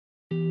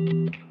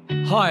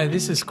Hi,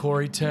 this is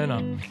Corey Turner,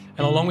 and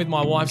along with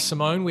my wife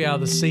Simone, we are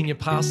the senior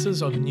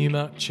pastors of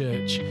Numa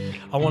Church.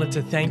 I wanted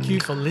to thank you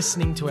for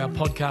listening to our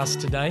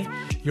podcast today.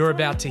 You're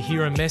about to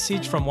hear a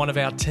message from one of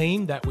our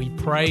team that we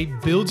pray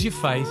builds your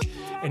faith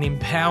and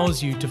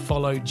empowers you to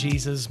follow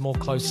Jesus more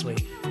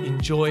closely.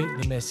 Enjoy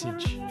the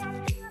message.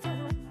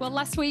 Well,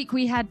 last week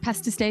we had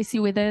Pastor Stacey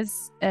with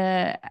us.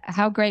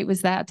 How great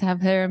was that to have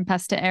her and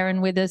Pastor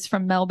Aaron with us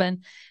from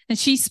Melbourne? And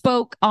she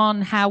spoke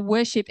on how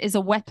worship is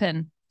a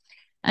weapon.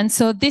 And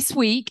so this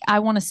week, I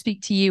want to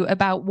speak to you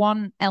about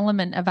one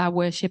element of our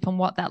worship and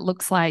what that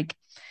looks like.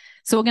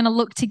 So we're going to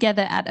look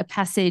together at a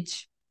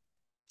passage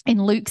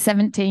in Luke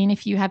 17.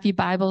 If you have your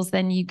Bibles,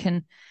 then you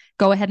can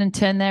go ahead and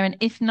turn there. And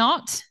if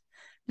not,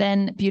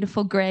 then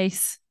beautiful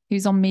Grace,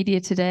 who's on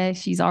media today,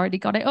 she's already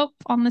got it up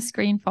on the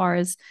screen for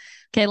us.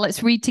 Okay,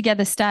 let's read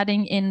together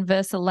starting in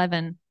verse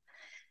 11.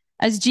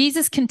 As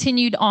Jesus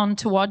continued on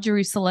toward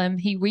Jerusalem,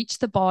 he reached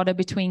the border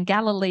between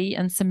Galilee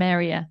and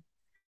Samaria.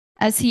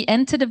 As he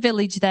entered a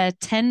village there,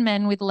 10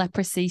 men with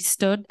leprosy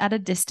stood at a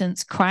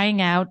distance,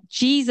 crying out,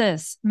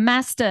 "Jesus,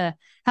 Master,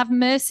 have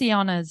mercy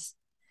on us."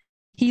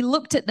 He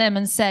looked at them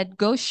and said,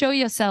 "Go show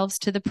yourselves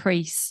to the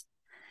priests."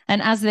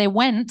 And as they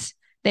went,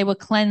 they were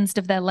cleansed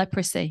of their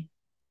leprosy.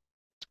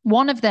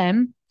 One of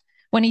them,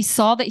 when he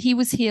saw that he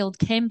was healed,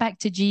 came back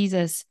to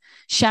Jesus,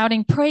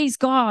 shouting, "Praise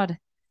God."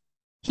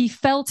 He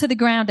fell to the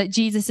ground at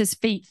Jesus'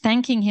 feet,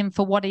 thanking him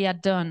for what he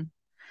had done.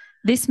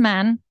 This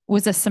man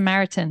was a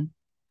Samaritan.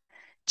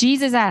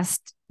 Jesus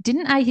asked,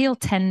 "Didn't I heal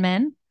 10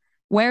 men?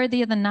 Where are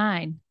the other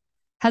 9?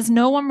 Has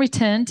no one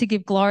returned to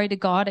give glory to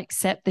God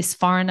except this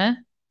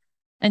foreigner?"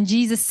 And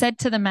Jesus said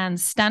to the man,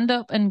 "Stand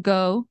up and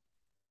go.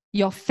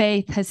 Your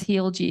faith has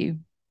healed you."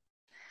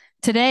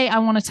 Today, I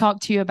want to talk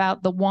to you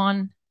about the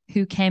one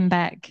who came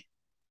back.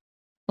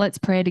 Let's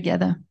pray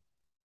together.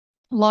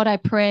 Lord, I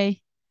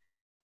pray,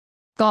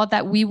 God,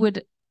 that we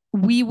would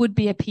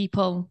be a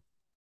people,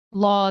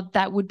 Lord,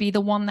 that would be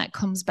the one that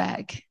comes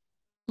back.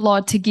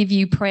 Lord, to give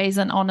you praise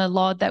and honor,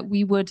 Lord, that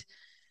we would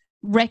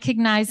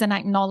recognize and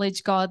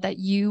acknowledge, God, that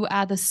you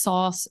are the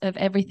source of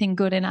everything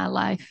good in our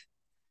life.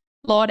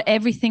 Lord,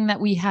 everything that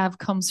we have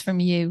comes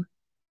from you.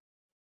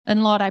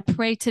 And Lord, I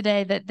pray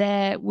today that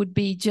there would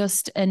be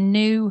just a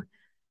new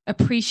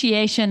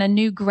appreciation, a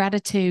new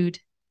gratitude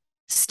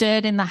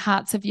stirred in the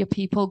hearts of your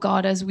people,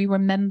 God, as we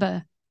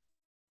remember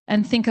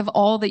and think of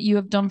all that you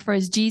have done for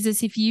us.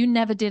 Jesus, if you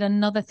never did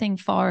another thing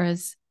for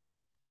us,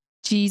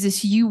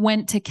 Jesus, you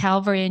went to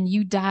Calvary and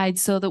you died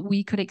so that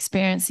we could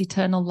experience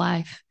eternal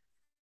life.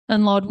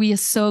 And Lord, we are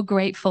so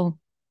grateful.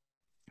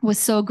 We're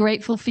so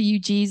grateful for you,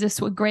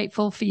 Jesus. We're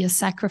grateful for your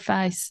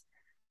sacrifice.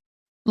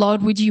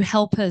 Lord, would you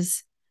help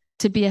us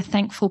to be a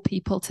thankful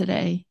people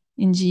today?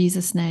 In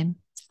Jesus' name,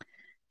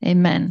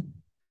 amen.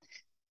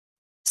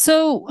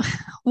 So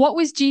what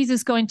was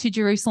Jesus going to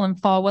Jerusalem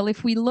for? Well,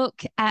 if we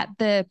look at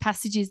the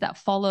passages that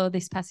follow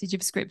this passage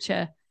of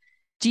scripture,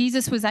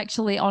 Jesus was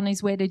actually on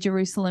his way to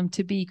Jerusalem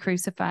to be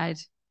crucified.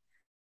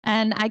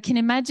 And I can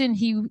imagine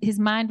his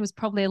mind was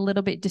probably a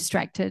little bit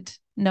distracted,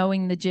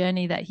 knowing the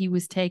journey that he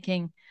was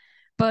taking.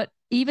 But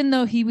even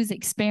though he was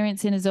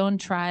experiencing his own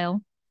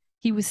trial,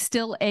 he was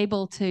still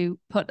able to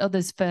put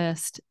others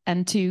first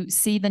and to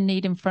see the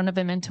need in front of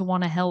him and to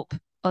want to help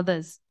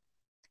others.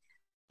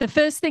 The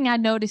first thing I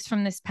noticed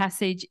from this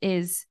passage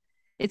is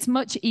it's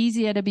much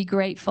easier to be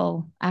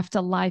grateful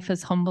after life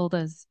has humbled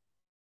us.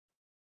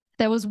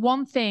 There was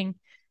one thing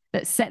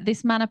that set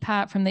this man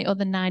apart from the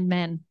other 9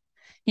 men.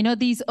 You know,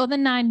 these other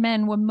 9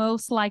 men were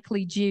most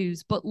likely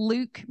Jews, but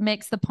Luke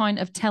makes the point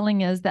of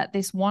telling us that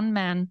this one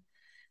man,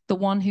 the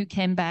one who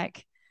came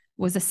back,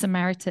 was a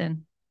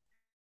Samaritan.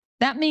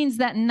 That means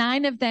that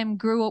 9 of them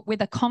grew up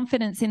with a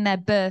confidence in their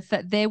birth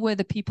that they were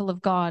the people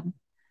of God,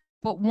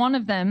 but one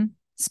of them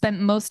spent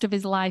most of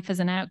his life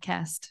as an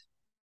outcast.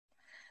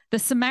 The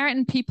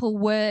Samaritan people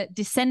were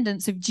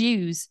descendants of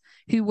Jews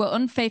who were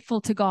unfaithful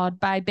to God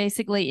by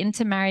basically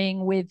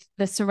intermarrying with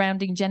the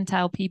surrounding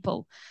Gentile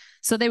people.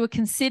 So they were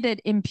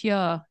considered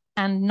impure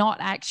and not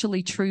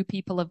actually true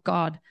people of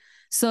God.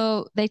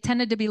 So they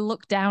tended to be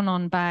looked down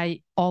on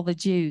by all the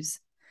Jews.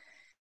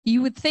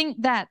 You would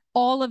think that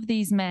all of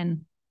these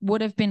men would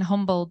have been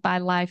humbled by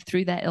life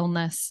through their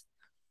illness.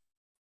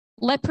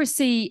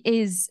 Leprosy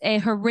is a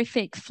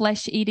horrific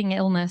flesh-eating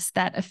illness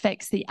that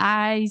affects the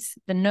eyes,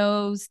 the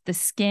nose, the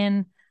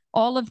skin,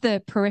 all of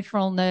the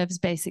peripheral nerves,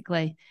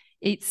 basically.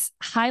 It's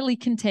highly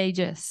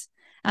contagious.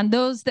 And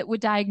those that were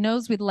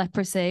diagnosed with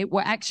leprosy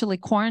were actually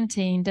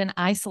quarantined and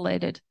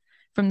isolated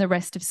from the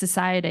rest of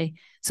society.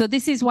 So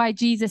this is why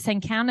Jesus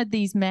encountered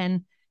these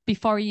men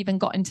before he even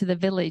got into the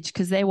village,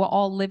 because they were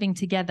all living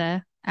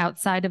together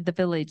outside of the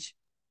village.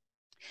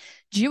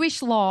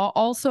 Jewish law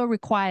also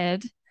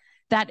required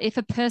that if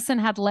a person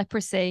had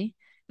leprosy,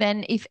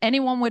 then if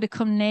anyone were to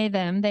come near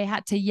them, they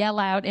had to yell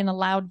out in a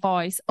loud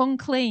voice,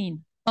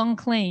 "Unclean,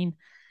 unclean,"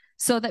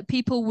 so that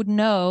people would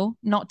know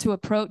not to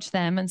approach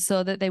them and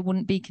so that they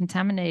wouldn't be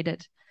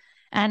contaminated.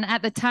 And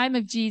at the time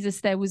of Jesus,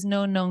 there was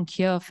no known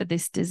cure for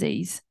this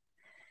disease.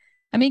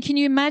 I mean, can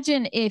you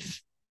imagine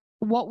if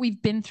what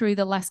we've been through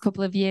the last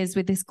couple of years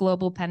with this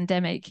global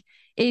pandemic,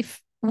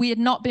 if we had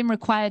not been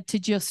required to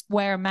just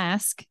wear a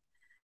mask,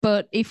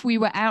 but if we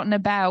were out and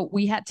about,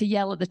 we had to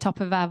yell at the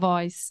top of our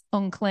voice,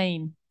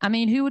 unclean. I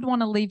mean, who would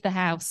want to leave the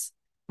house,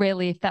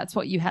 really, if that's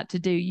what you had to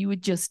do? You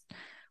would just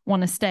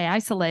want to stay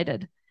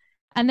isolated.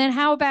 And then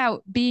how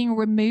about being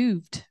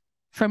removed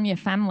from your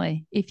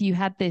family if you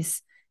had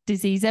this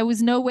disease? There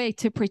was no way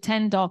to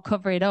pretend or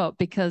cover it up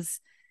because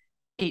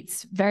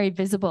it's very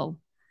visible.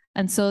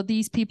 And so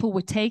these people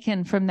were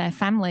taken from their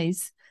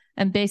families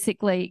and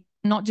basically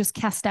not just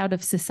cast out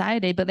of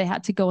society, but they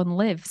had to go and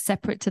live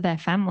separate to their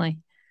family.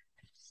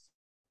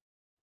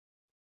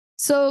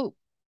 So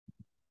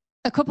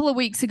a couple of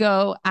weeks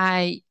ago,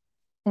 I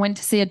went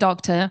to see a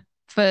doctor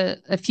for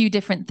a few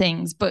different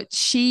things, but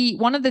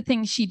one of the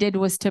things she did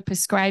was to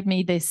prescribe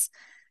me this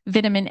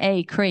vitamin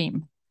A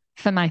cream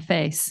for my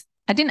face.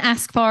 I didn't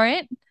ask for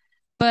it,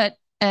 but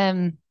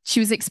she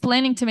was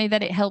explaining to me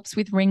that it helps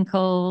with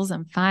wrinkles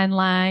and fine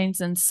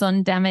lines and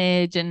sun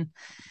damage. And,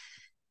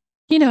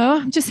 you know,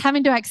 I'm just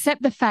having to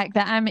accept the fact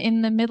that I'm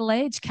in the middle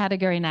age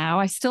category now.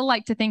 I still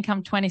like to think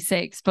I'm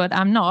 26, but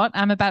I'm not.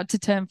 I'm about to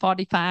turn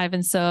 45.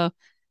 And so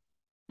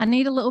I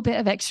need a little bit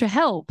of extra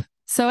help.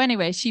 So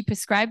anyway, she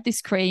prescribed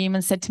this cream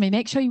and said to me,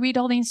 make sure you read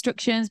all the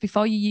instructions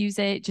before you use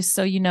it, just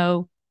so you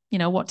know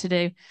what to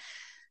do.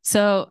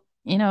 So,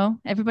 you know,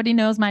 everybody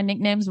knows my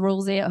nickname's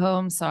Rulesy at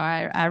home. So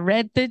I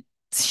read the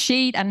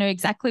sheet. I knew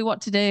exactly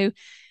what to do.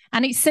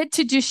 And it said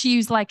to just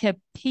use like a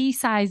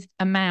pea-sized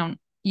amount.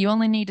 You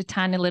only need a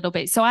tiny little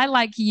bit. So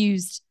I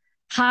used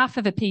half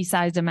of a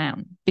pea-sized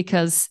amount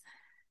because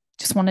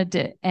just wanted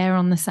to err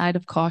on the side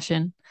of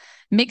caution.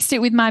 Mixed it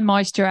with my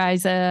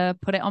moisturizer,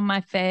 put it on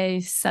my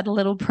face, said a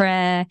little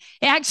prayer.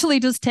 It actually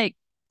does take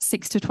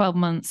 6 to 12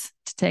 months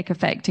to take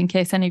effect, in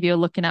case any of you are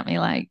looking at me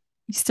like,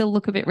 you still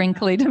look a bit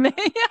wrinkly to me.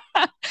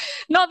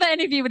 Not that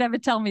any of you would ever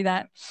tell me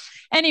that.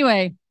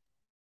 Anyway,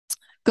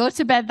 go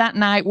to bed that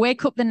night,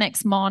 wake up the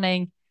next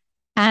morning,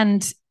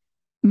 and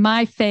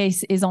my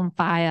face is on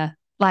fire.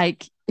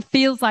 Like, it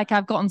feels like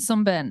I've gotten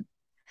sunburn.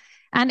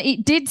 And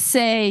it did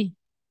say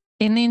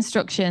in the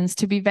instructions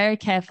to be very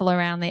careful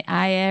around the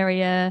eye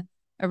area,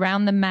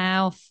 around the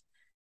mouth,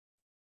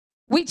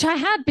 which I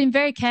had been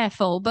very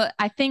careful. But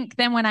I think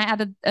then when I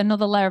added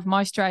another layer of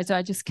moisturizer,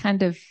 I just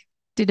kind of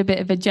did a bit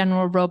of a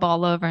general rub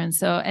all over. And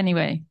so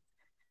anyway,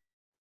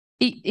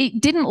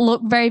 it didn't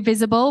look very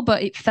visible,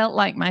 but it felt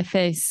like my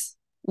face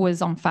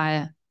was on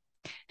fire.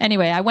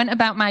 Anyway, I went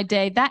about my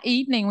day. That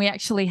evening, we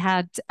actually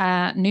had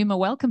a Numa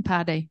welcome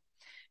party,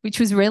 which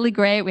was really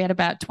great. We had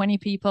about 20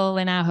 people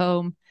in our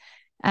home.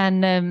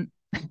 And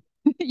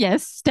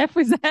yes, Steph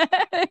was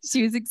there.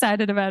 She was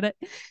excited about it.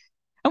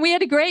 And we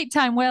had a great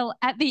time. Well,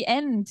 at the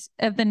end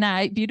of the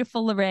night,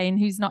 beautiful Lorraine,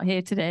 who's not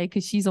here today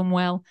because she's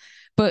unwell,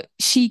 but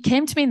she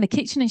came to me in the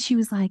kitchen and she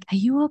was like, "Are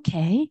you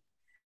okay?"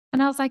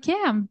 And I was like,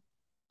 "Yeah, I'm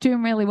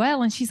doing really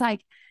well." And she's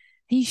like,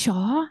 "Are you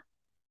sure?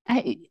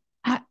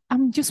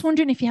 I'm just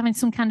wondering if you're having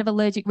some kind of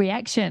allergic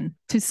reaction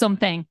to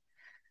something."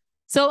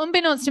 So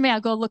unbeknownst to me,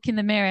 I go look in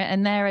the mirror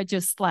and there are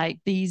just like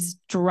these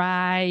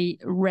dry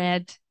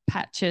red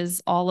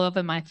patches all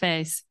over my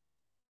face.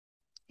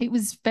 It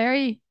was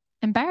very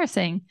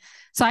embarrassing.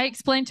 So I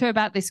explained to her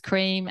about this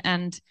cream,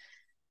 and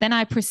then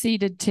I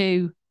proceeded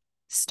to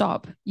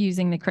stop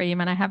using the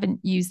cream, and I haven't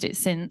used it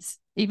since,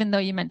 even though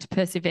you're meant to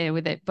persevere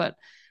with it. But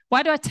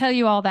why do I tell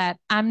you all that?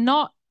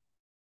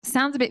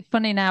 Sounds a bit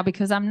funny now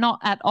because I'm not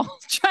at all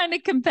trying to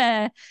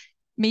compare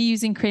me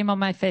using cream on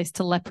my face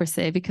to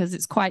leprosy, because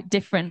it's quite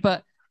different.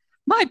 But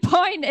my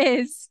point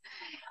is,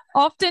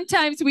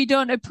 oftentimes we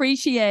don't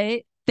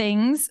appreciate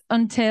things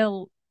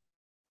until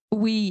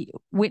we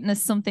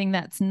witness something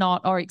that's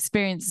not, or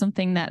experience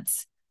something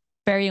that's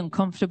very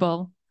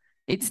uncomfortable.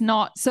 It's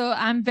not. So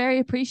I'm very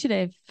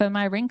appreciative for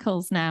my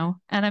wrinkles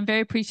now, and I'm very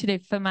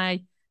appreciative for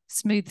my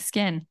smooth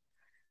skin.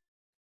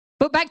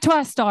 But back to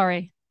our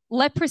story.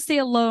 Leprosy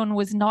alone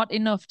was not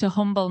enough to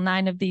humble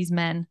 9 of these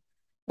men.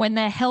 When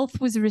their health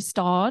was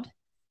restored,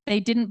 they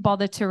didn't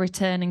bother to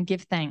return and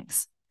give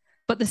thanks.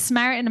 But the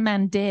Samaritan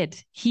man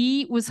did.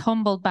 He was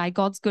humbled by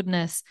God's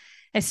goodness,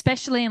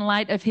 especially in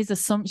light of his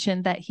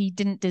assumption that he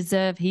didn't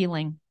deserve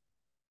healing.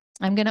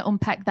 I'm going to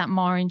unpack that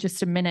more in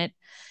just a minute.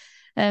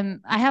 I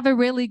have a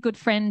really good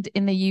friend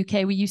in the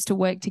UK. We used to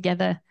work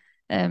together.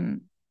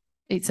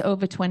 It's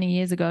over 20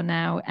 years ago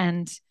now.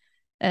 And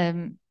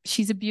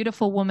she's a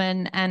beautiful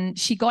woman. And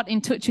she got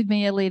in touch with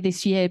me earlier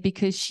this year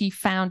because she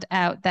found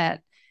out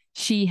that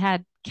she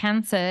had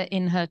cancer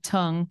in her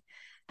tongue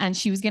and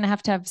she was going to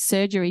have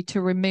surgery to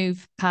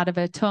remove part of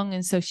her tongue.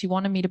 And so she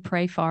wanted me to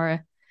pray for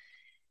her.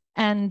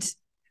 And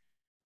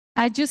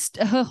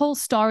her whole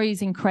story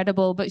is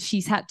incredible, but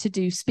she's had to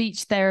do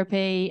speech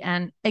therapy.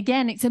 And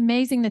again, it's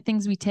amazing the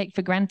things we take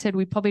for granted.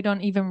 We probably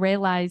don't even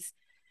realize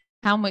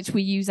how much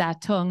we use our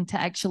tongue to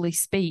actually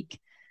speak.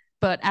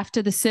 But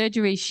after the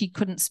surgery, she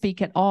couldn't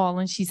speak at all.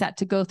 And she's had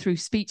to go through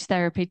speech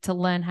therapy to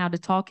learn how to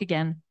talk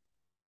again.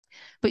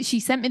 But she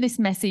sent me this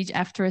message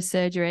after a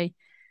surgery.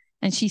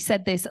 And she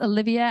said this,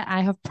 Olivia,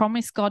 I have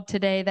promised God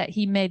today that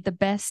he made the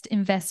best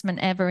investment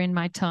ever in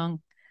my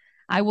tongue.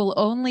 I will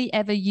only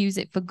ever use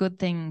it for good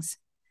things.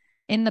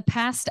 In the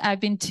past, I've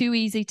been too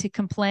easy to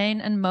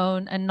complain and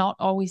moan and not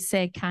always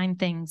say kind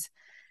things.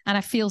 And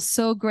I feel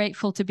so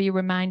grateful to be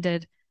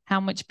reminded how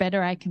much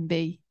better I can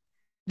be.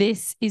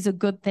 This is a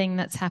good thing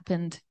that's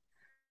happened.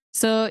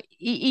 So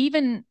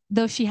even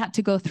though she had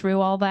to go through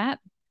all that,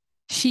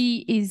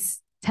 she is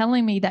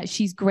telling me that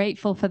she's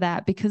grateful for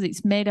that because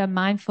it's made her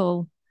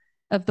mindful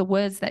of the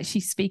words that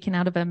she's speaking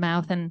out of her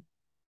mouth. And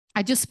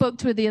I just spoke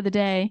to her the other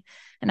day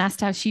and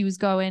asked how she was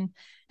going.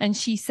 And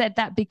she said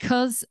that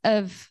because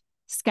of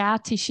scar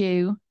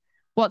tissue,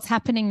 what's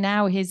happening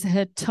now is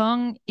her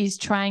tongue is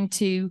trying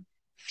to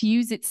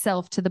fuse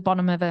itself to the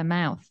bottom of her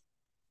mouth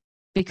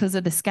because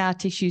of the scar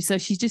tissue. So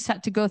she's just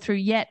had to go through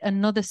yet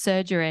another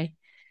surgery.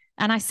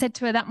 And I said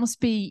to her, that must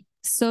be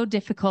so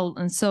difficult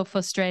and so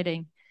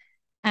frustrating.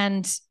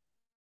 And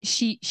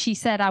she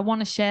said, I want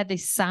to share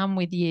this psalm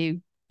with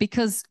you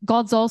because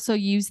God's also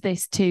used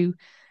this to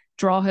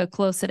draw her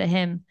closer to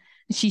him.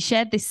 She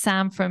shared this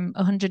psalm from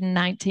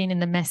 119 in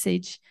the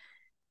Message.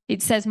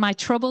 It says, my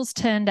troubles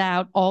turned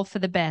out all for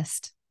the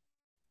best.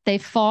 They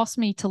forced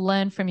me to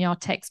learn from your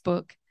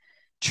textbook.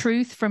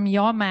 Truth from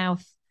your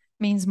mouth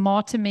means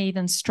more to me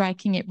than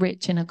striking it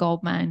rich in a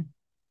gold mine.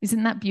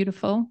 Isn't that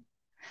beautiful?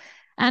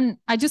 And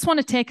I just want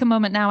to take a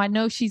moment now. I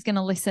know she's going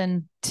to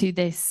listen to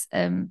this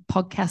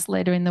podcast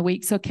later in the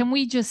week. So can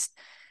we just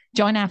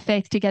join our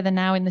faith together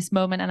now in this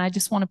moment? And I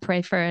just want to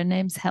pray for her. Her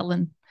name's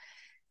Helen.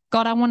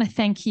 God, I want to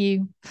thank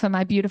you for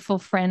my beautiful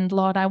friend,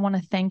 Lord. I want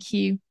to thank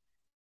you,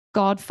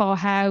 God, for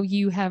how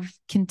you have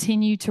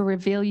continued to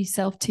reveal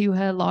yourself to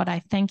her, Lord.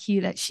 I thank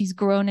you that she's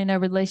grown in her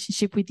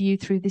relationship with you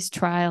through this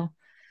trial.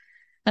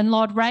 And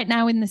Lord, right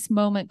now in this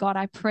moment, God,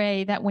 I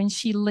pray that when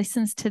she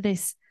listens to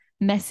this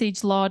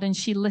message, Lord, and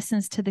she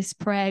listens to this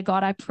prayer,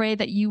 God, I pray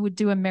that you would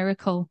do a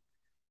miracle.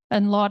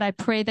 And Lord, I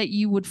pray that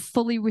you would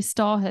fully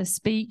restore her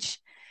speech.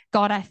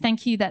 God, I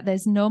thank you that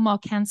there's no more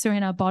cancer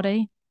in her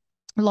body.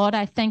 Lord,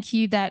 I thank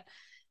you that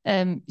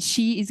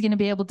she is going to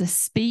be able to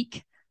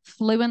speak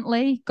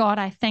fluently. God,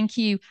 I thank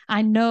you.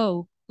 I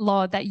know,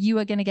 Lord, that you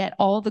are going to get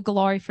all the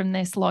glory from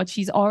this, Lord.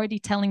 She's already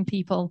telling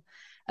people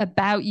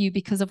about you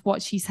because of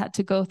what she's had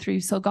to go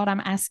through. So God,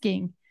 I'm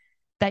asking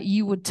that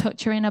you would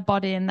touch her in her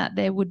body and that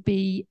there would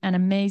be an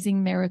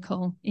amazing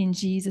miracle in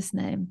Jesus'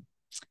 name.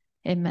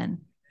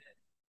 Amen.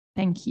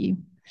 Thank you.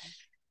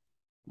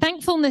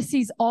 Thankfulness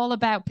is all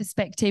about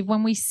perspective.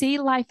 When we see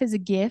life as a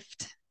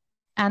gift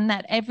and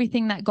that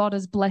everything that God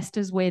has blessed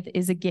us with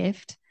is a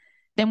gift,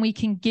 then we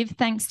can give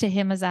thanks to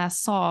him as our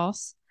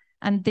source,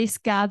 and this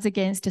guards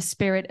against a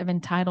spirit of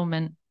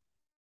entitlement.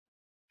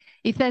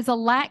 If there's a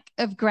lack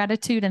of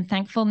gratitude and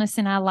thankfulness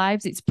in our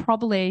lives, it's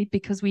probably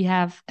because we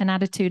have an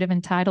attitude of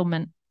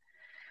entitlement.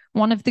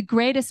 One of the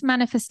greatest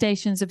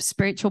manifestations of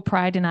spiritual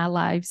pride in our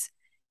lives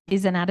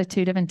is an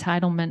attitude of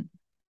entitlement.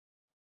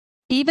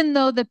 Even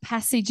though the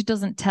passage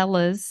doesn't tell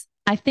us,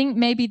 I think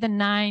maybe the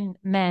 9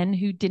 men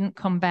who didn't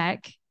come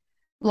back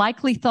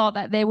likely thought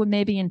that they were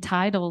maybe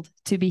entitled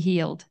to be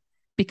healed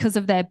because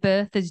of their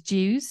birth as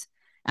Jews,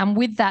 and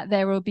with that,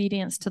 their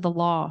obedience to the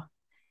law.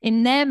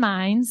 In their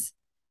minds,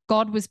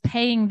 God was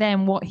paying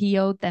them what he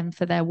owed them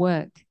for their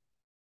work.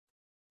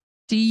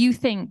 Do you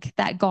think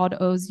that God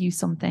owes you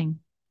something?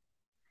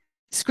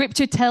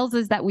 Scripture tells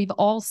us that we've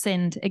all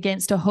sinned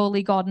against a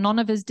holy God. None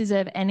of us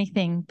deserve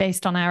anything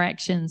based on our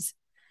actions.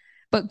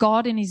 But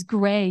God, in his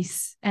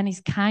grace and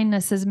his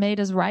kindness, has made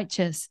us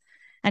righteous,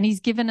 and he's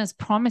given us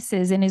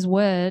promises in his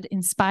word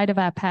in spite of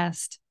our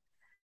past.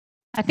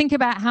 I think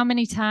about how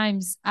many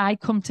times I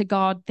come to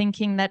God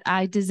thinking that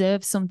I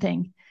deserve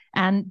something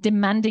and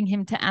demanding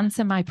him to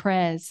answer my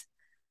prayers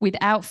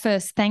without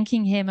first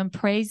thanking him and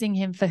praising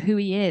him for who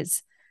he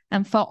is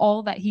and for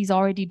all that he's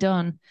already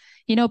done.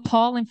 You know,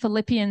 Paul in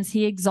Philippians,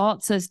 he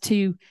exhorts us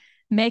to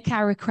make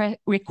our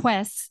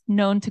requests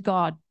known to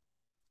God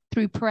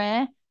through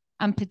prayer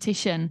and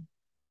petition.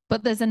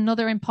 But there's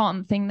another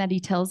important thing that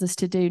he tells us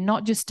to do,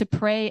 not just to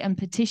pray and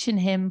petition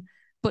him,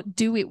 but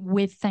do it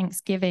with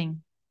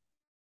thanksgiving.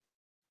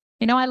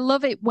 You know, I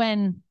love it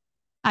when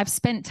I've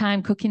spent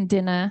time cooking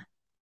dinner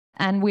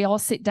and we all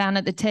sit down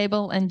at the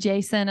table and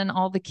Jason and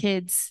all the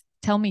kids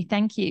tell me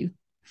thank you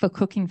for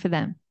cooking for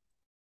them.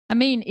 I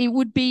mean, it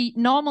would be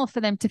normal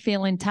for them to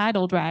feel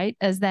entitled, right?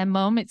 As their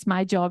mom, it's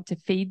my job to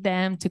feed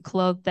them, to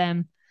clothe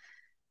them.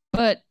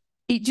 But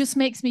it just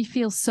makes me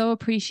feel so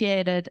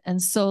appreciated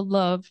and so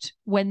loved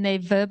when they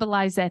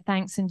verbalize their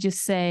thanks and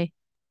just say,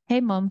 hey,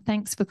 Mom,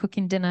 thanks for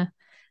cooking dinner.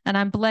 And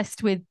I'm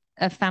blessed with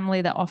a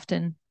family that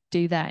often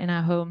do that in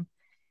our home.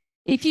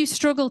 If you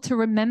struggle to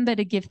remember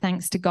to give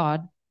thanks to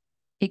God,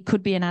 it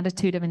could be an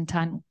attitude of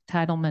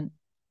entitlement.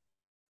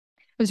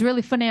 It was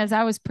really funny. As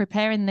I was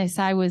preparing this,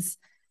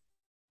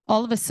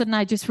 all of a sudden,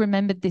 I just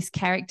remembered this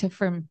character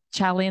from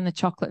Charlie and the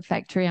Chocolate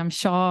Factory. I'm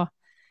sure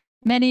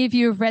many of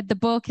you have read the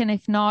book, and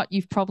if not,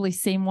 you've probably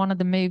seen one of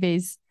the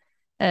movies.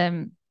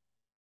 And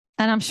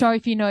I'm sure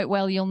if you know it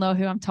well, you'll know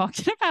who I'm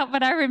talking about.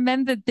 But I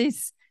remembered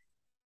this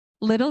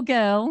little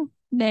girl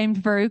named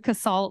Veruca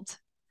Salt.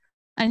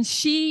 And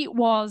she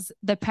was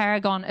the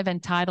paragon of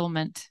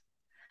entitlement.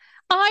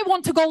 I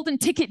want a golden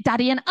ticket,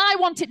 Daddy, and I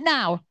want it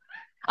now.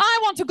 I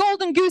want a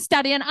golden goose,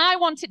 Daddy, and I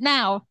want it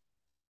now.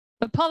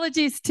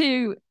 Apologies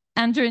to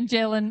Andrew and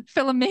Jill and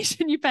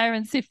Filmation, your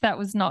parents, if that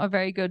was not a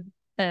very good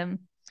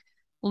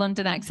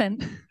London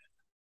accent.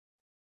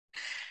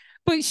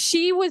 But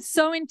she was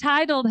so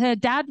entitled. Her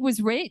dad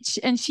was rich,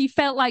 and she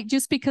felt like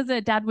just because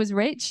her dad was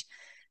rich,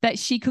 that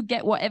she could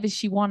get whatever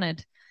she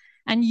wanted.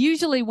 And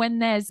usually when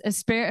there's a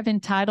spirit of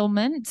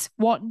entitlement,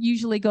 what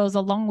usually goes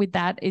along with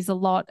that is a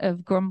lot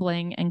of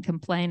grumbling and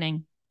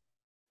complaining.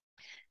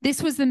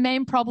 This was the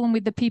main problem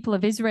with the people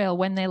of Israel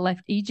when they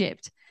left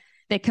Egypt.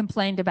 They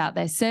complained about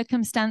their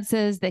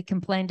circumstances. They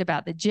complained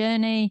about the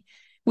journey,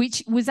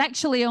 which was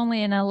actually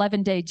only an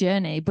 11-day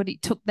journey, but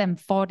it took them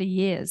 40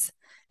 years.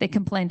 They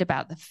complained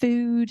about the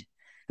food.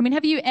 I mean,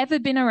 have you ever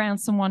been around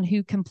someone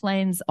who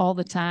complains all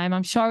the time?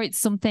 I'm sure it's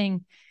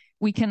something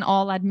we can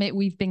all admit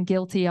we've been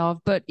guilty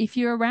of. But if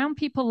you're around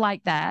people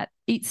like that,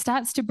 it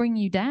starts to bring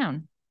you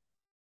down.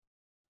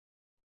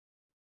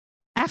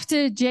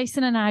 After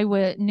Jason and I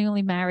were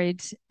newly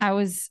married, I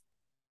was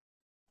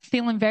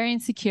feeling very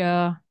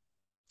insecure.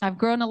 I've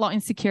grown a lot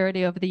in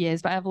security over the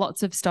years, but I have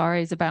lots of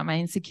stories about my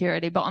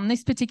insecurity. But on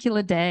this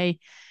particular day,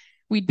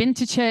 we'd been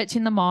to church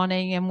in the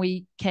morning and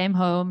we came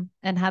home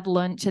and had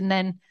lunch. And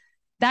then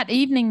that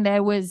evening,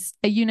 there was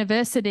a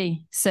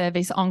university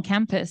service on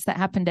campus that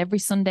happened every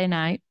Sunday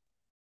night.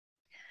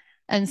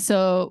 And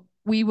so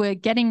we were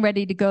getting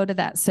ready to go to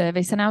that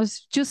service, and I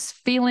was just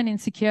feeling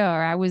insecure.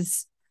 I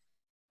was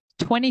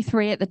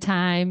 23 at the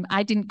time.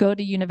 I didn't go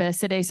to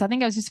university, so I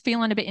think I was just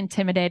feeling a bit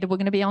intimidated. We're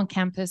going to be on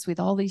campus with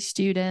all these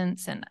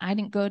students, and I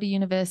didn't go to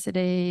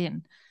university.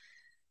 And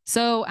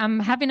so I'm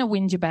having a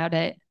whinge about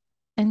it.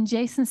 And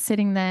Jason's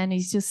sitting there, and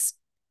he's just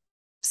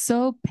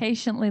so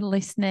patiently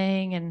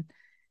listening, and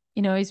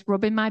he's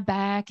rubbing my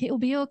back. It'll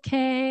be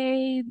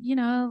okay.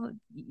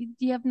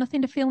 You have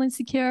nothing to feel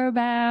insecure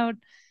about.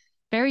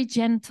 Very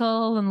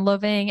gentle and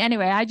loving.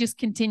 Anyway, I just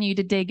continue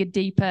to dig a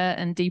deeper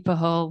and deeper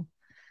hole.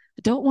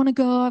 I don't want to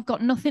go. I've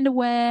got nothing to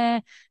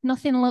wear.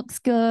 Nothing looks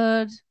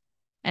good.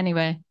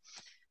 Anyway,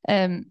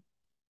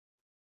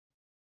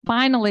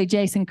 finally,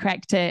 Jason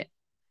cracked it.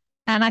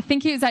 And I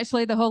think it was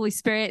actually the Holy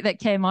Spirit that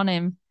came on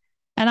him.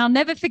 And I'll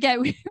never forget,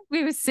 we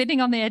were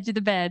sitting on the edge of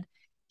the bed.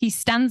 He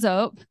stands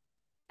up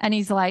and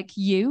he's like,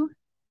 you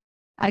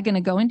are going to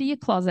go into your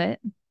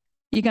closet.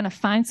 You're going to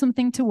find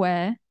something to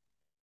wear.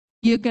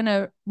 You're going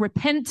to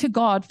repent to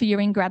God for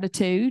your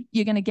ingratitude.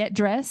 You're going to get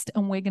dressed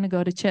and we're going to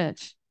go to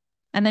church.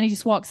 And then he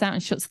just walks out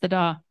and shuts the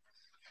door.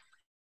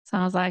 So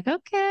I was like,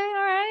 okay, all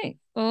right.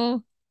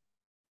 Well,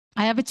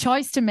 I have a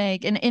choice to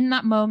make. And in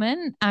that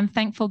moment, I'm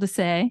thankful to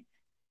say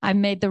I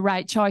made the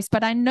right choice.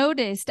 But I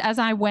noticed as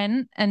I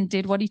went and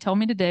did what he told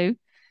me to do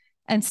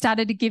and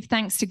started to give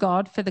thanks to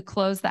God for the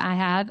clothes that I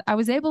had, I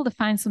was able to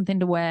find something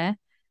to wear.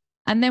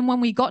 And then when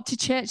we got to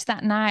church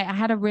that night, I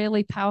had a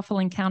really powerful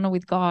encounter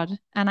with God,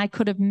 and I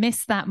could have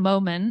missed that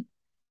moment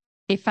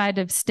if I'd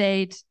have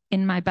stayed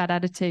in my bad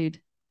attitude.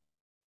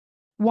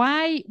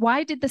 Why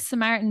did the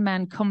Samaritan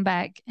man come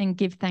back and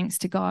give thanks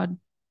to God?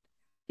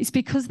 It's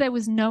because there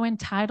was no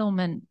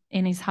entitlement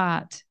in his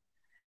heart.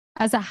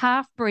 As a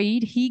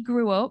half-breed, he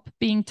grew up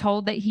being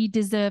told that he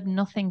deserved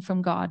nothing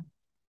from God.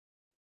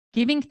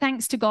 Giving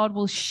thanks to God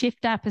will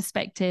shift our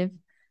perspective,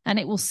 and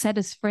it will set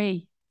us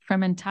free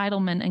from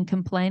entitlement and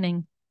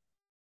complaining.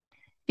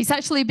 It's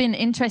actually been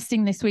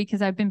interesting this week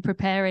as I've been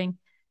preparing.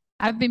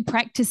 I've been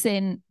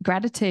practicing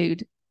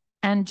gratitude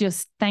and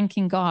just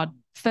thanking God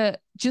for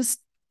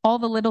just all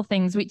the little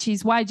things, which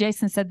is why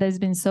Jason said there's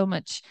been so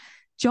much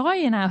joy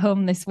in our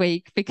home this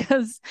week,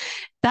 because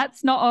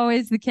that's not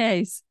always the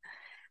case.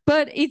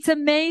 But it's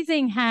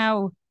amazing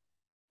how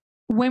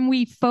when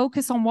we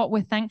focus on what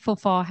we're thankful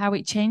for, how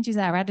it changes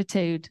our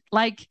attitude.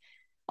 Like,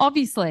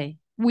 obviously,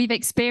 we've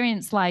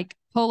experienced like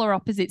polar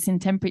opposites in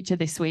temperature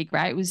this week,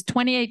 right? It was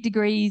 28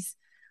 degrees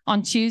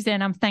on Tuesday,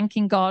 and I'm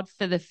thanking God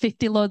for the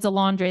 50 loads of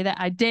laundry that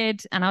I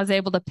did, and I was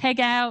able to peg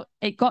out.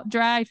 It got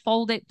dry,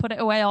 fold it, put it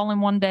away all in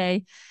one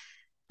day.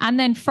 And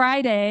then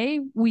Friday,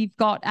 we've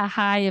got a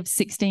high of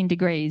 16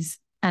 degrees,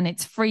 and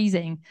it's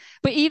freezing.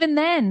 But even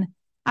then,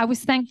 I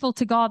was thankful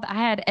to God that I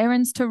had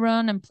errands to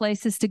run and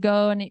places to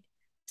go, and it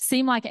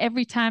seemed like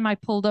every time I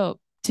pulled up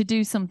to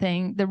do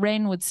something, the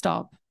rain would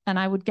stop, and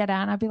I would get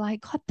out, and I'd be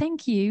like, God,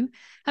 thank you.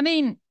 I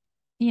mean,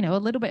 a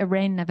little bit of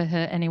rain never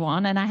hurt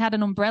anyone. And I had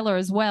an umbrella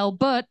as well,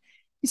 but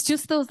it's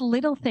just those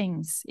little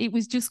things. It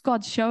was just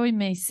God showing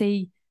me,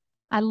 see,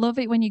 I love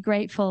it when you're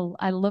grateful.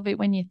 I love it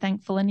when you're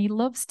thankful. And he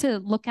loves to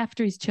look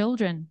after his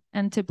children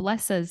and to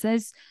bless us.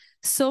 There's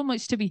so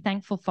much to be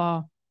thankful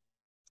for.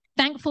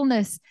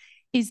 Thankfulness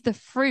is the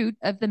fruit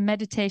of the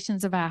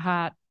meditations of our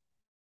heart.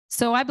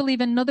 So I believe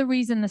another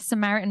reason the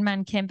Samaritan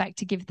man came back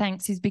to give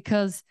thanks is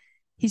because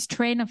his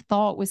train of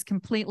thought was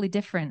completely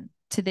different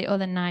to the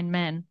other 9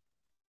 men.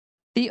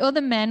 The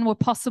other men were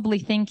possibly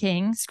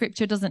thinking,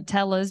 scripture doesn't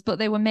tell us, but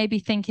they were maybe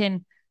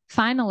thinking,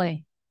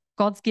 finally,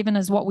 God's given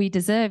us what we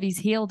deserve. He's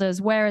healed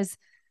us. Whereas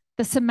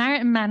The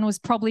Samaritan man was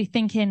probably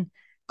thinking,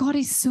 God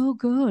is so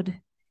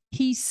good.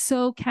 He's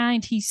so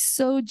kind. He's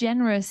so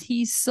generous.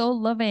 He's so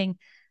loving.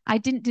 I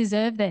didn't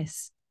deserve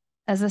this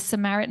as a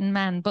Samaritan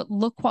man, but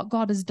look what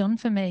God has done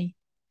for me.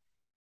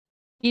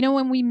 You know,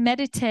 when we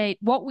meditate,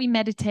 what we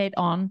meditate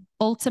on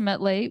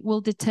ultimately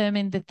will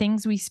determine the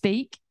things we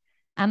speak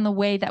and the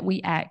way that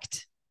we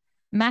act.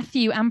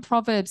 Matthew and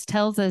Proverbs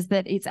tells us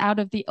that it's out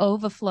of the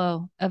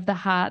overflow of the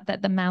heart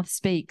that the mouth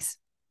speaks.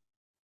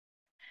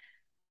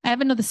 I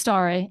have another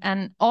story,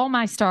 and all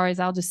my stories,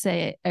 I'll just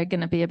say it, are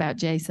going to be about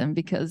Jason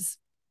because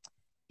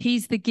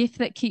he's the gift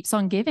that keeps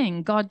on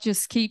giving. God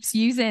just keeps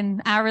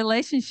using our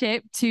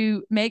relationship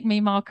to make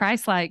me more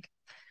Christ-like.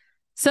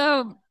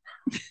 So,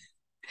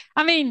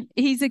 I mean,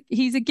 he's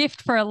a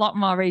gift for a lot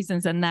more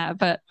reasons than that,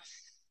 but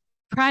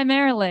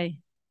primarily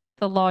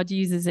the Lord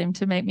uses him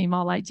to make me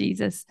more like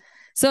Jesus.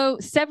 So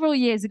several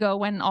years ago,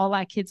 when all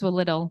our kids were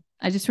little,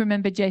 I just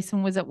remember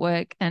Jason was at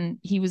work and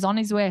he was on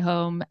his way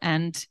home,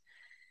 and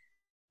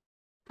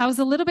I was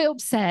a little bit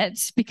upset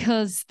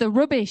because the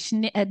rubbish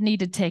had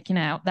needed taking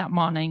out that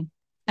morning.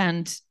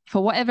 And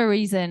for whatever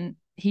reason,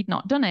 he'd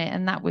not done it.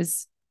 And that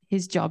was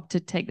his job, to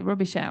take the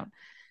rubbish out.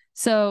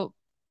 So,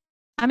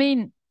 I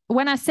mean,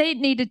 when I say it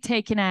needed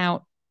taken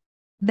out,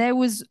 there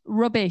was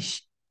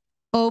rubbish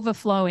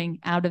overflowing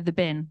out of the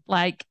bin.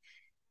 Like,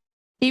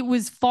 it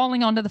was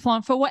falling onto the floor.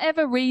 And for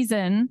whatever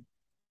reason,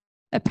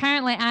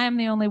 apparently I am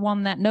the only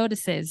one that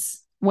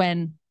notices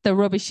when the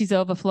rubbish is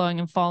overflowing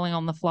and falling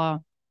on the floor.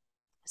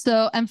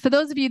 So, and for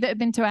those of you that have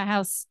been to our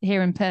house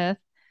here in Perth,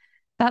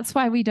 that's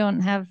why we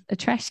don't have a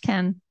trash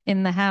can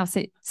in the house.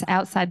 It's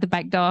outside the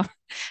back door.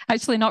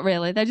 Actually, not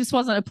really. There just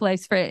wasn't a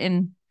place for it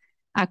in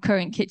our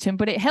current kitchen,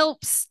 but it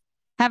helps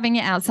having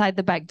it outside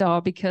the back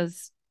door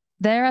because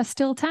there are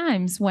still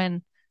times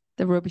when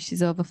the rubbish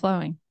is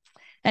overflowing.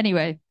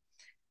 Anyway,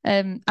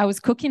 I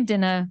was cooking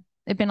dinner.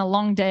 It'd been a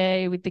long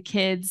day with the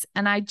kids,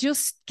 and I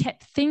just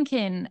kept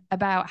thinking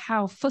about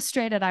how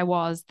frustrated I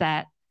was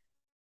that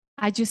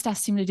I just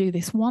asked him to do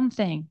this one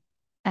thing,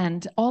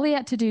 and all he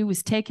had to do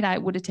was take it out.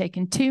 It would have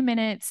taken 2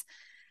 minutes.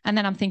 And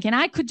then I'm thinking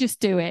I could just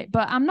do it,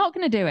 but I'm not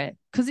going to do it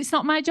because it's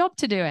not my job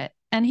to do it.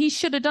 And he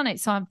should have done it.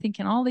 So I'm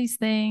thinking all these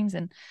things.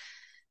 And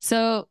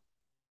so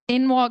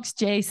in walks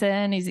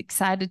Jason. He's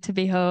excited to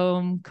be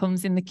home,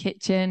 comes in the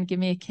kitchen, give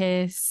me a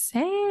kiss.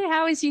 Hey,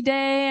 how is your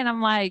day? And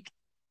I'm like,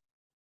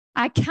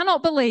 I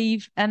cannot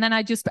believe. And then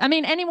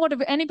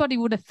anybody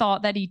would have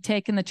thought that he'd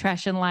taken the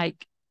trash and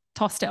like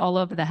tossed it all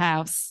over the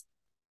house.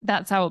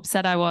 That's how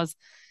upset I was.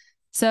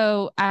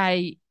 So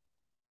I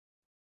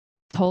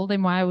told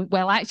him why.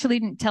 I actually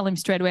didn't tell him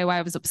straight away why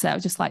I was upset. I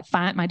was just like,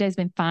 fine, my day's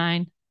been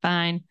fine.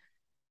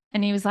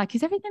 And he was like,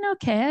 is everything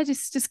okay? I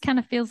just kind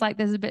of feels like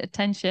there's a bit of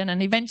tension.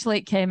 And eventually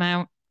it came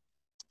out.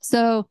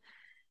 So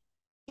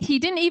he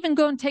didn't even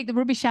go and take the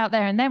rubbish out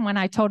there. And then when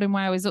I told him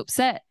why I was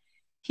upset,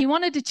 he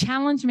wanted to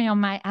challenge me on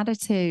my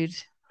attitude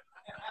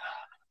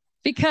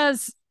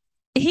because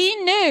he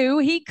knew,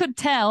 he could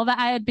tell that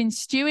I had been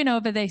stewing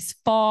over this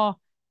for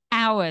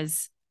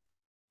hours.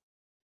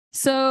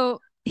 So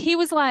he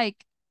was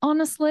like,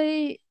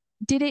 honestly,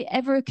 did it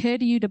ever occur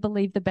to you to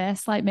believe the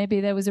best? Like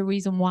maybe there was a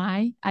reason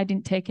why I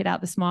didn't take it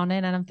out this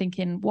morning. And I'm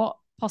thinking, what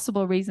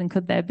possible reason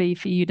could there be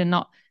for you to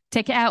not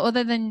take it out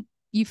other than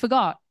you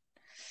forgot?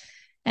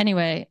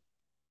 Anyway,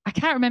 I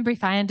can't remember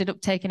if I ended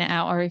up taking it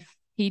out or if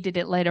he did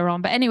it later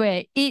on. But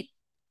anyway,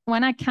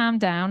 when I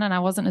calmed down and I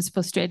wasn't as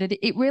frustrated,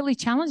 it really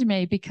challenged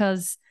me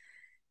because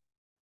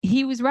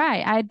he was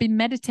right. I had been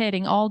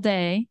meditating all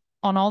day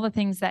on all the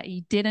things that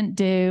he didn't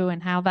do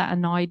and how that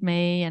annoyed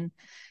me. And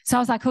so I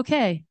was like,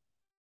 okay,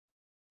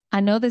 I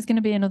know there's going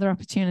to be another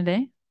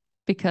opportunity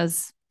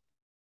because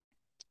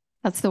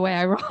that's the way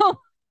I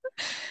roll.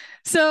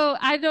 So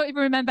I don't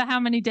even remember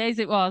how many days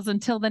it was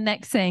until the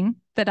next thing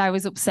that I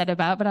was upset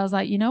about. But I was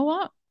like, you know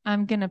what?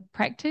 I'm going to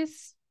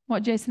practice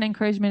what Jason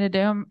encouraged me to do.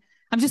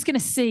 I'm just going to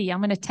see. I'm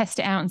going to test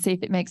it out and see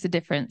if it makes a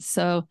difference.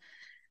 So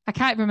I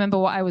can't remember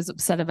what I was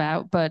upset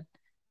about, but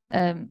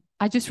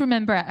I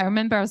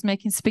remember I was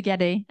making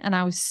spaghetti and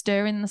I was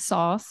stirring the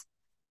sauce.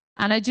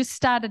 And I just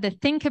started to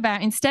think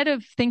about, instead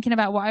of thinking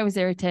about what I was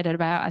irritated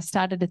about, I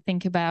started to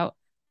think about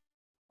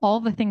all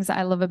the things that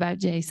I love about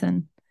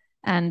Jason.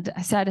 And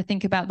I started to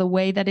think about the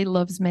way that he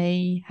loves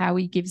me, how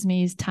he gives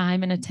me his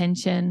time and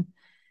attention,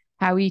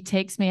 how he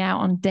takes me out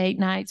on date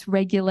nights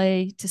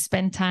regularly to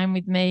spend time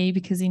with me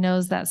because he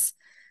knows that's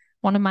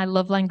one of my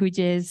love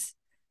languages.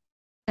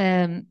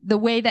 The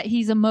way that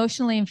he's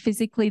emotionally and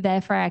physically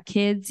there for our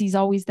kids. He's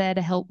always there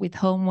to help with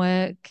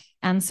homework,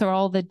 answer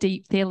all the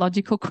deep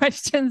theological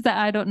questions that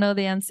I don't know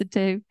the answer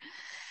to.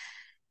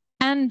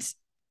 And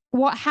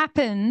what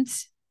happened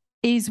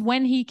is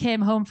when he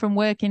came home from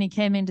work and he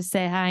came in to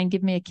say hi and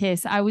give me a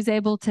kiss, I was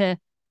able to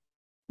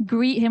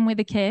greet him with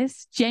a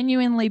kiss,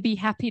 genuinely be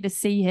happy to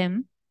see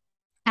him,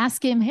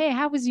 ask him, hey,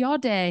 how was your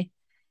day?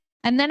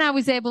 And then I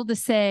was able to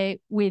say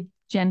with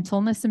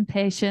gentleness and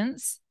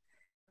patience,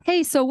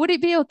 hey, so would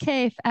it be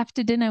okay if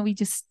after dinner we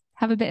just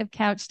have a bit of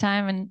couch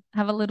time and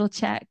have a little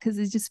chat? Because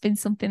there's just been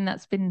something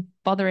that's been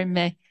bothering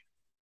me.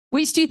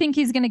 Which do you think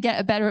is going to get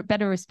a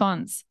better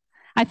response?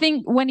 I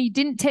think when he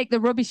didn't take the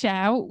rubbish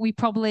out, we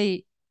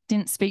probably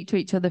didn't speak to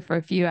each other for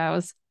a few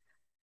hours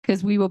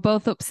because we were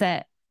both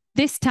upset.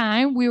 This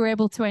time we were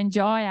able to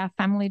enjoy our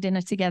family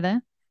dinner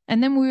together.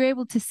 And then we were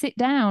able to sit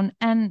down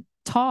and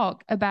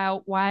talk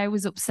about why I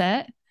was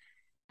upset.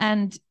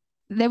 And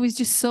there was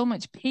just so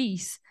much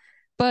peace.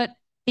 But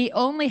it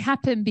only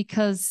happened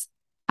because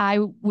I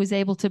was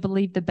able to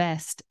believe the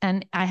best.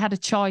 And I had a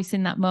choice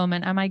in that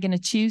moment. Am I going to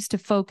choose to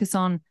focus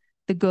on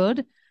the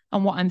good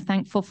and what I'm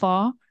thankful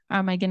for? Or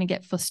am I going to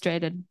get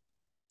frustrated?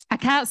 I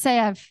can't say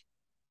I've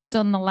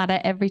done the latter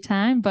every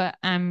time, but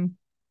I'm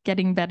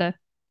getting better.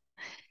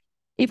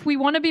 If we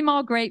want to be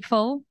more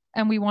grateful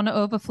and we want to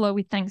overflow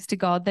with thanks to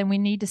God, then we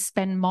need to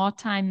spend more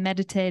time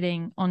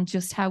meditating on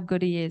just how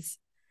good he is.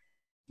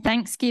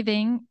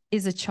 Thanksgiving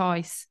is a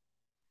choice.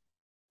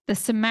 The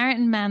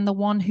Samaritan man, the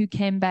one who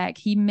came back,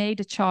 he made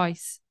a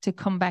choice to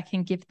come back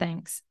and give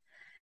thanks.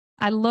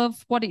 I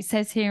love what it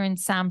says here in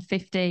Psalm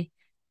 50.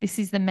 This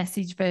is the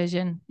Message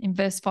version. In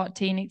verse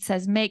 14, it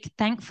says, "Make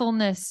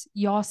thankfulness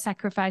your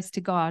sacrifice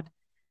to God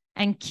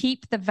and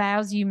keep the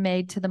vows you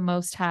made to the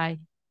Most High.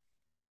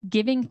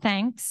 Giving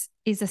thanks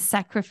is a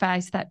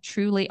sacrifice that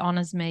truly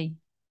honors me."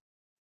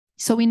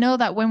 So we know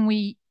that when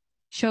we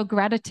show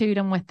gratitude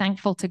and we're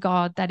thankful to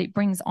God, that it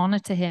brings honor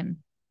to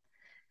him.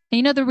 And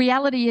you know, the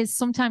reality is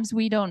sometimes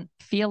we don't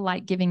feel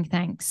like giving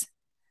thanks.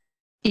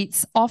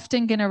 It's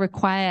often going to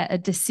require a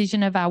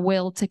decision of our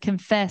will to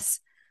confess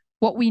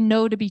what we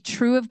know to be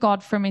true of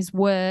God from his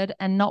word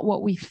and not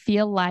what we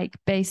feel like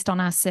based on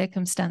our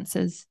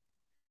circumstances.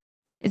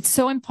 It's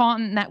so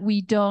important that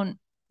we don't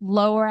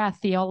lower our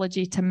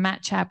theology to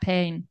match our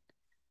pain.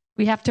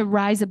 We have to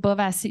rise above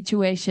our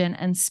situation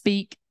and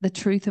speak the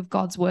truth of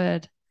God's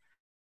word.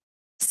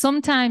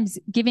 Sometimes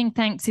giving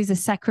thanks is a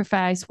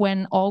sacrifice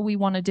when all we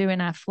want to do in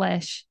our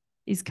flesh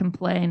is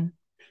complain.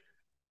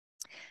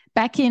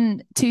 Back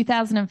in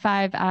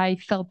 2005, I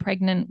fell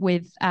pregnant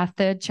with our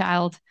third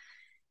child,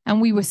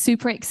 and we were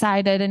super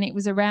excited, and it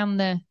was around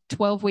the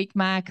 12-week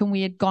mark, and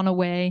we had gone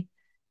away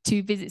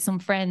to visit some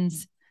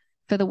friends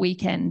for the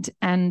weekend.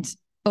 And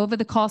over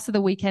the course of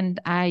the weekend,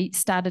 I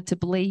started to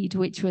bleed,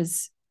 which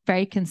was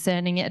very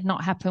concerning. It had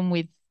not happened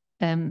with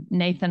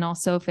Nathan or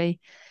Sophie.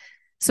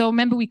 So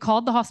remember, we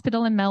called the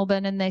hospital in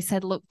Melbourne and they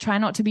said, look, try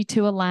not to be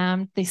too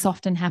alarmed. This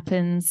often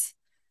happens.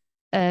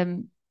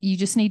 You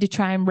just need to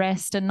try and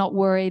rest and not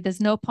worry.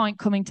 There's no point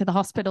coming to the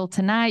hospital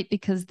tonight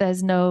because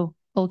there's no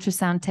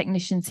ultrasound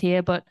technicians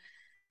here, but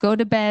go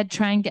to bed,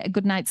 try and get a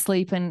good night's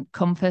sleep and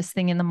come first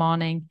thing in the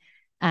morning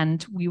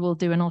and we will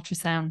do an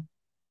ultrasound.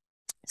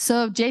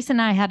 So Jason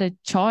and I had a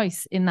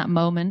choice in that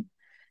moment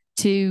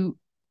to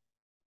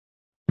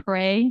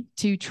pray,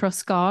 to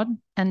trust God,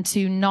 and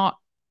to not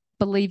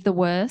believe the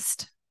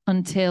worst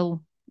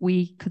until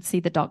we could see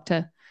the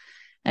doctor.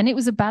 And it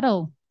was a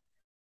battle.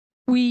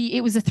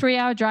 It was a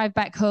 3-hour drive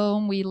back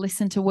home. We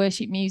listened to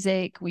worship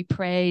music. We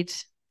prayed.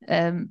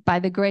 By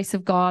the grace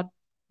of God,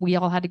 we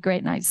all had a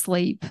great night's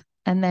sleep.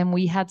 And then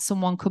we had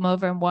someone come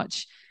over and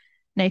watch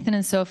Nathan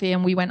and Sophie,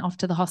 and we went off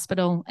to the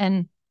hospital.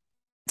 And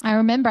I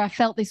remember I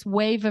felt this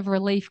wave of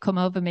relief come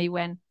over me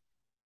when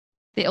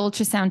the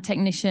ultrasound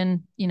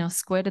technician,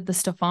 squirted the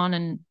stuff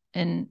on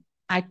and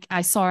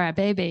I saw our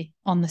baby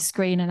on the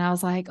screen and I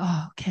was like,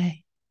 oh,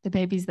 okay, the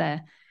baby's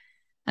there.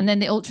 And then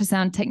the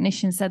ultrasound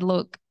technician said,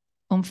 look,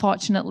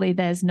 unfortunately,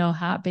 there's no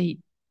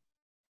heartbeat.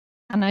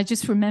 And I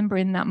just remember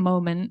in that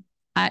moment,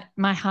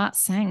 my heart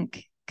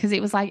sank because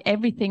it was like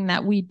everything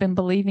that we'd been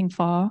believing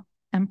for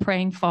and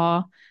praying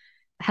for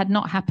had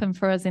not happened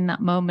for us in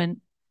that moment.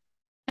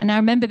 And I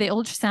remember the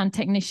ultrasound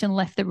technician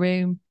left the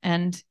room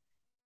and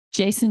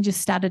Jason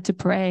just started to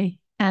pray.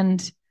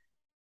 And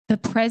the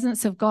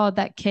presence of God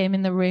that came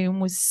in the room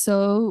was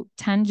so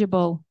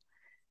tangible.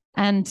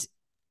 And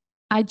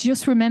I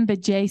just remember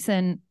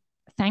Jason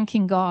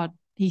thanking God.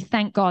 He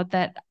thanked God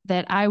that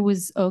I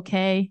was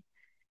okay.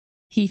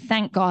 He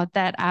thanked God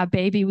that our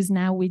baby was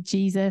now with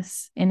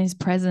Jesus in his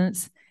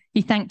presence.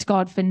 He thanked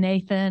God for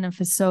Nathan and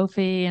for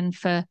Sophie and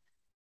for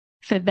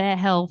their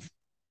health.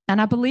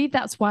 And I believe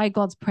that's why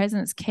God's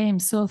presence came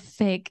so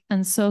thick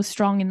and so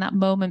strong in that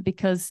moment,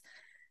 because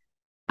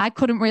I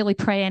couldn't really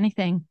pray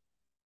anything.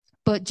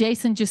 But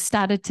Jason just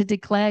started to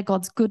declare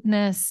God's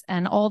goodness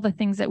and all the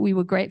things that we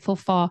were grateful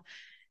for.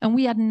 And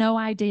we had no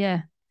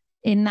idea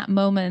in that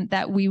moment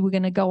that we were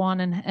going to go on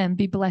and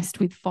be blessed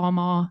with 4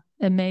 more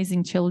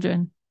amazing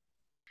children.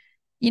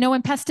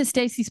 When Pastor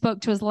Stacey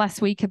spoke to us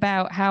last week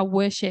about how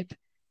worship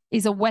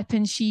is a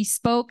weapon, she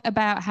spoke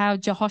about how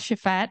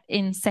Jehoshaphat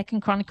in 2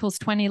 Chronicles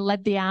 20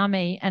 led the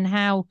army and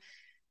how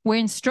we're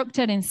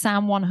instructed in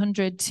Psalm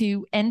 100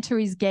 to enter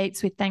his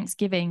gates with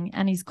thanksgiving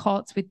and his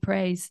courts with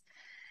praise.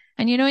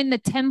 And in the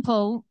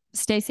temple,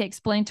 Stacey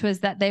explained to us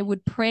that they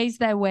would thank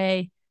their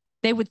way,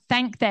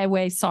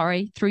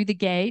 through the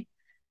gate.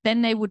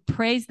 Then they would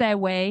praise their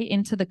way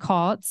into the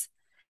courts.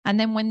 And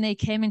then when they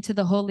came into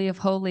the Holy of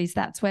Holies,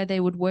 that's where they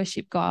would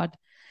worship God.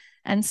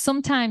 And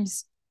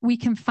sometimes we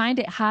can find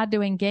it hard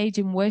to engage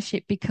in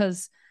worship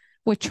because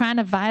we're trying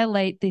to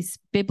violate this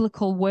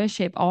biblical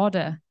worship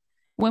order.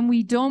 When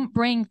we don't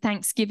bring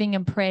thanksgiving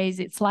and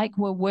praise, it's like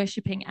we're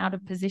worshiping out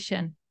of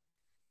position.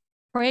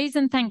 Praise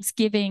and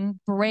thanksgiving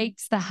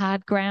breaks the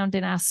hard ground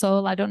in our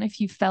soul. I don't know if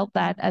you felt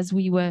that as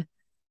we were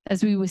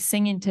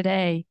singing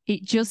today.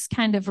 It just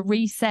kind of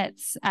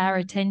resets our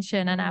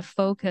attention and our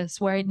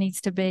focus where it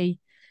needs to be.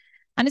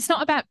 And it's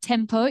not about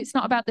tempo. It's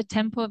not about the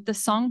tempo of the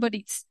song, but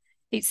it's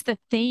the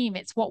theme.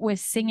 It's what we're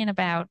singing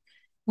about.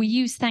 We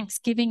use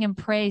thanksgiving and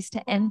praise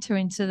to enter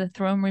into the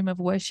throne room of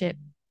worship.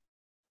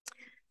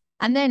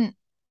 And then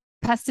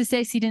Pastor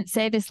Stacey didn't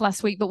say this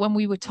last week, but when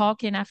we were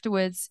talking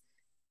afterwards,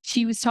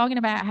 she was talking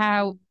about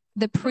how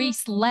the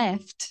priests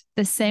left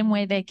the same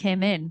way they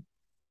came in,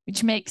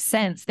 which makes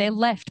sense. They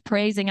left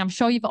praising. I'm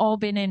sure you've all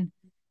been in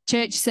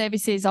church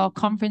services or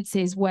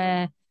conferences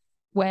where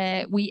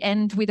we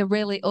end with a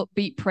really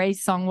upbeat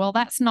praise song. Well,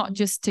 that's not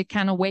just to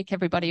kind of wake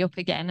everybody up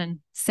again and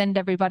send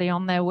everybody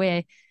on their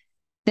way.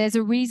 There's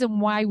a reason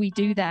why we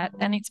do that,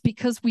 and it's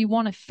because we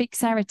want to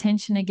fix our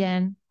attention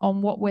again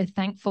on what we're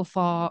thankful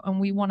for, and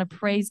we want to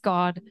praise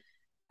God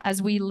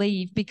as we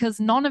leave, because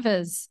none of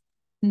us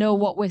know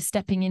what we're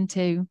stepping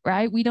into,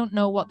 right? We don't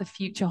know what the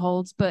future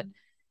holds, but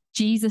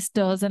Jesus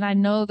does, and I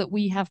know that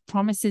we have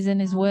promises in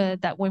his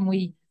word that when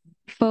we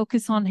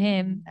focus on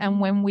him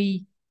and when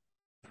we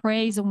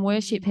praise and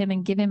worship him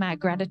and give him our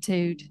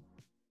gratitude,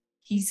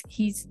 he's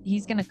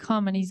going to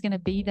come and he's going to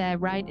be there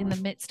right in the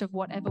midst of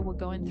whatever we're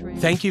going through.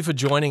 Thank you for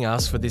joining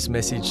us for this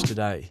message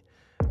today.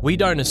 We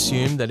don't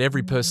assume that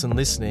every person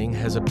listening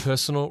has a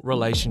personal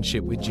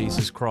relationship with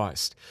Jesus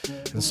Christ.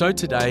 And so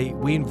today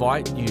we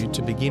invite you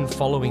to begin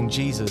following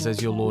Jesus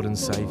as your Lord and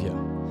Savior.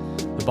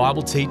 The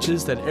Bible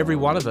teaches that every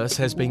one of us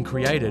has been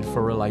created for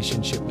a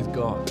relationship with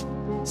God.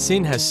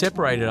 Sin has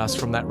separated us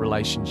from that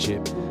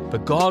relationship,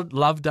 but God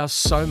loved us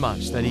so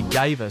much that he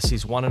gave us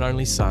his one and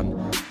only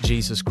Son,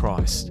 Jesus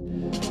Christ.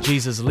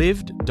 Jesus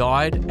lived,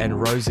 died,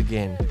 and rose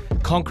again,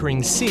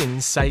 conquering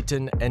sin,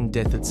 Satan, and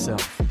death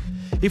itself.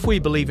 If we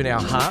believe in our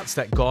hearts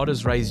that God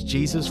has raised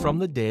Jesus from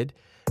the dead,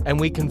 and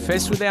we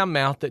confess with our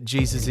mouth that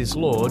Jesus is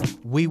Lord,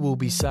 we will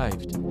be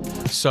saved.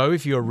 So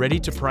if you are ready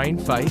to pray in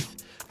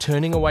faith,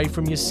 turning away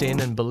from your sin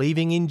and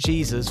believing in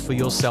Jesus for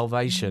your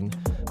salvation,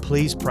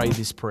 please pray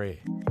this prayer.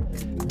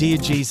 Dear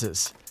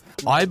Jesus,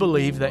 I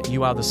believe that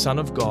you are the Son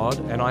of God,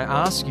 and I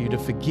ask you to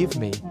forgive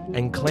me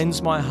and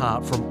cleanse my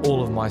heart from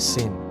all of my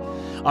sin.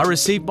 I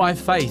receive by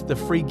faith the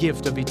free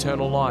gift of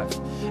eternal life,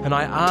 and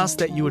I ask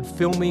that you would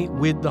fill me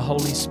with the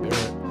Holy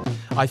Spirit.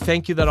 I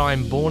thank you that I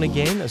am born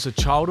again as a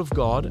child of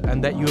God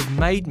and that you have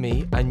made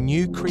me a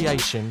new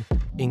creation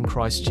in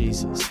Christ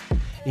Jesus.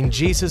 In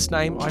Jesus'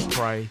 name I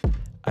pray,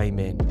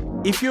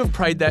 amen. If you have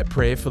prayed that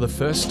prayer for the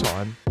first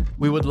time,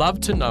 we would love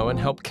to know and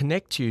help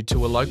connect you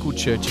to a local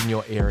church in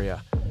your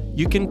area.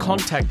 You can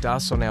contact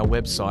us on our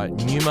website,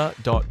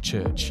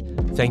 numa.church.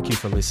 Thank you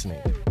for listening.